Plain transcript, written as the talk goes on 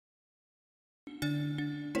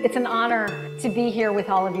It's an honor to be here with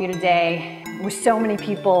all of you today, with so many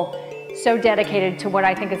people so dedicated to what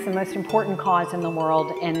I think is the most important cause in the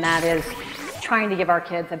world, and that is trying to give our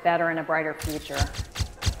kids a better and a brighter future.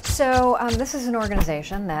 So this is an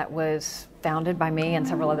organization that was founded by me and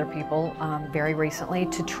several other people very recently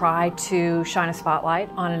to try to shine a spotlight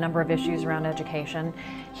on a number of issues around education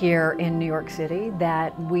here in New York City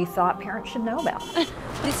that we thought parents should know about.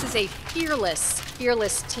 This is a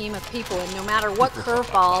fearless team of people, and no matter what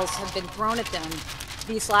curveballs have been thrown at them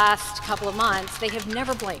these last couple of months, they have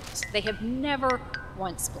never blinked. They have never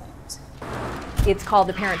once blinked. It's called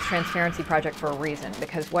the Parents Transparency Project for a reason,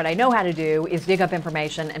 because what I know how to do is dig up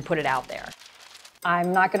information and put it out there.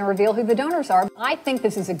 I'm not going to reveal who the donors are. I think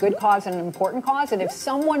this is a good cause and an important cause, and if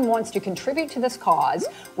someone wants to contribute to this cause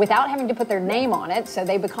without having to put their name on it, so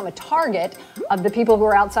they become a target of the people who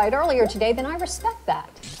were outside earlier today, then I respect that.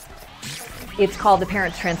 It's called the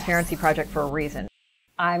Parents Transparency Project for a reason.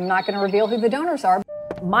 I'm not going to reveal who the donors are.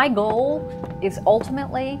 My goal is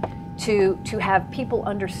ultimately to have people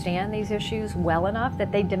understand these issues well enough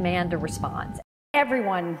that they demand a response.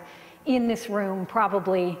 Everyone in this room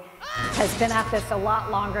probably has been at this a lot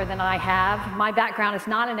longer than I have. My background is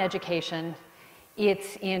not in education,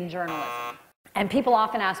 it's in journalism. And people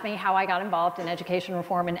often ask me how I got involved in education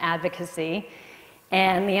reform and advocacy,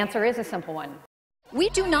 and the answer is a simple one. We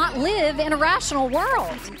do not live in a rational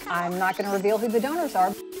world. I'm not going to reveal who the donors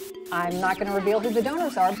are. I'm not going to reveal who the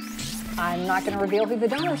donors are. I'm not going to reveal who the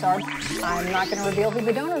donors are. I'm not going to reveal who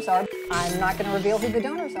the donors are. I'm not going to reveal who the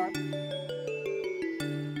donors are.